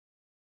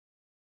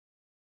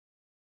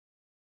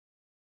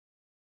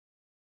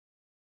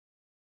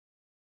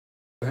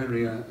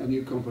Henry, a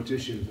new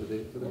competition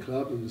for the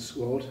club and the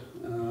squad,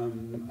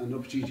 an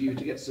opportunity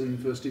to get some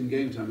first team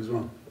game time as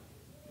well.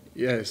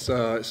 Yeah, it's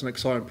an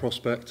exciting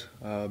prospect.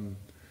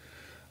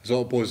 There's a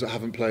lot of boys that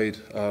haven't played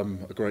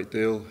a great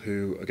deal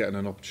who are getting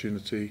an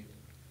opportunity,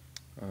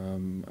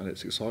 and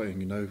it's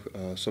exciting. You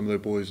know, some of the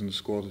boys in the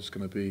squad, it's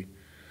going to be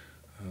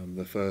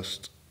their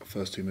first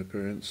team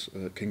appearance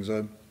at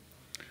Kingsholm.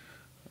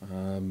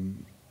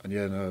 And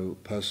yeah, no,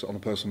 on a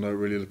personal note,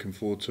 really looking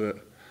forward to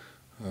it.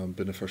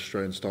 Been a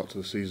frustrating start to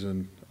the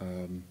season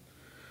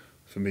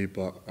for me,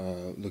 but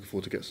looking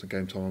forward to getting some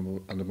game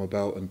time under my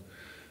belt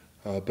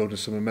and building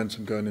some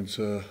momentum going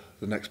into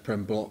the next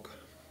Prem block.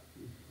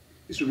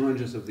 Just remind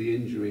us of the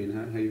injury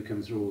and how you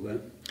come through all that.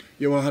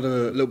 Yeah, well, I had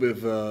a little bit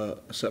of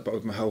a setback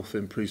with my health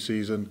in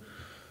pre-season,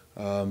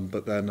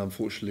 but then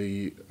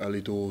unfortunately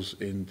early doors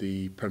in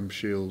the Prem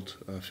Shield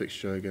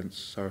fixture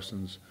against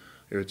Saracens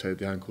irritated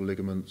the ankle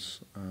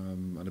ligaments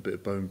and a bit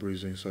of bone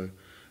bruising, so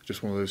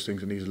just one of those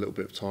things that needs a little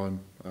bit of time.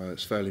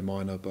 It's fairly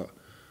minor, but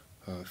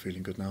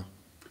feeling good now.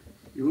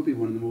 You will be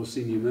one of the more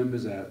senior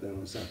members out there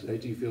on Saturday.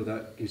 Do you feel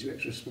that gives you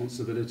extra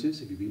responsibilities?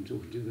 Have you been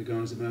talking to the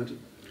guys about it?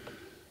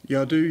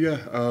 Yeah, I do.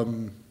 Yeah,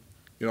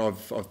 you know,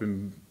 I've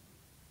been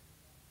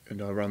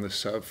around this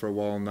setup for a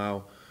while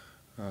now.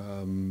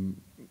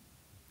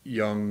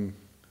 Young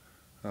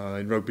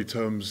in rugby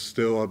terms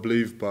still, I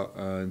believe, but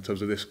in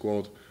terms of this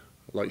squad,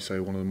 like you say,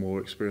 one of the more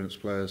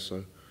experienced players.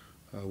 So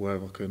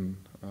wherever I can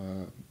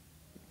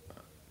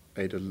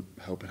aid a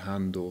helping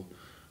hand or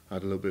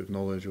add a little bit of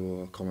knowledge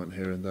or a comment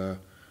here and there,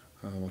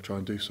 I'll try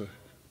and do so.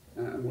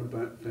 And what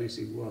about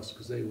facing Wasps?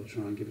 Because they will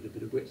try and give it a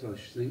bit of width, I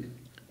should think.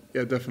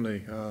 Yeah,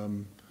 definitely.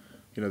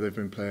 You know, they've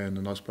been playing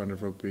a nice brand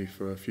of rugby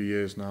for a few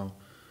years now.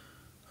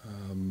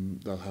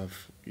 They'll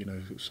have, you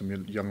know, some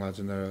young lads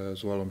in there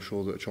as well, I'm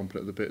sure, that are chomping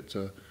at the bit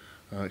to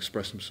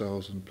express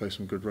themselves and play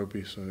some good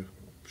rugby, so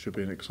should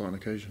be an exciting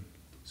occasion.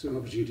 So an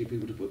opportunity for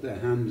people to put their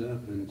hand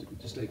up and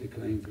to stake a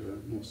claim for a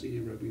more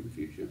senior rugby in the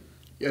future?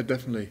 Yeah,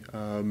 definitely.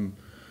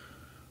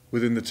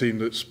 Within the team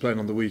that's playing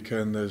on the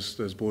weekend,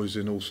 there's boys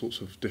in all sorts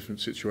of different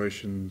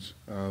situations.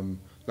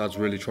 Lads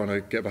really trying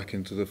to get back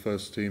into the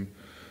first team,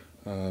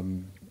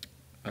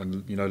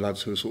 and you know,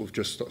 lads who are sort of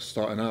just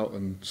starting out,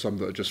 and some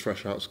that are just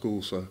fresh out of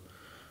school. So,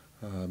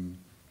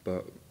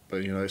 but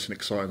you know, it's an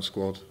exciting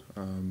squad,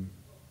 and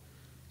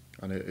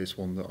it's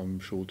one that I'm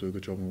sure will do a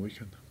good job on the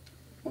weekend.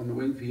 On the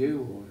wing for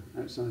you,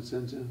 or outside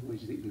centre? Where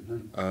do you think you'll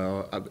be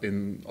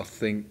playing? I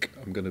think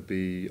I'm going to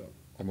be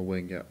on the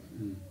wing. Yeah.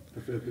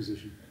 Preferred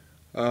position?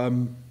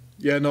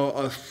 Yeah,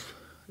 no,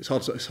 it's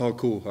hard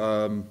call.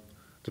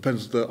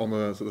 Depends on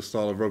the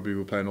style of rugby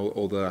we're playing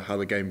or how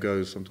the game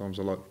goes. Sometimes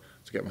I like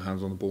to get my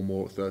hands on the ball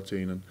more at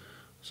 13, and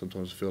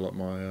sometimes I feel like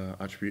my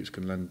attributes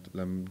can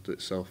lend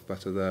itself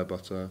better there.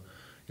 But you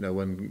know,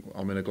 when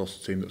I'm in a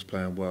Gloucester team that's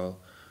playing well,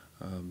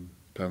 playing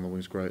on the wing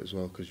is great as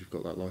well, because you've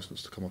got that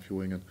licence to come off your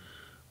wing and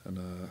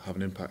have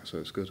an impact. So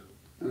it's good.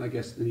 And I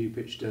guess the new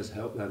pitch does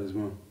help that as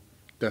well.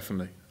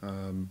 Definitely.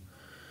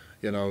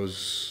 You know,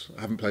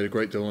 I haven't played a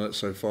great deal on it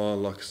so far,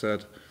 like I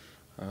said,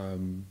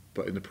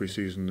 but in the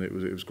pre-season it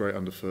was great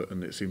underfoot,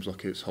 and it seems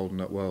like it's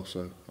holding up well.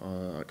 So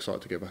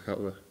excited to get back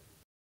out there.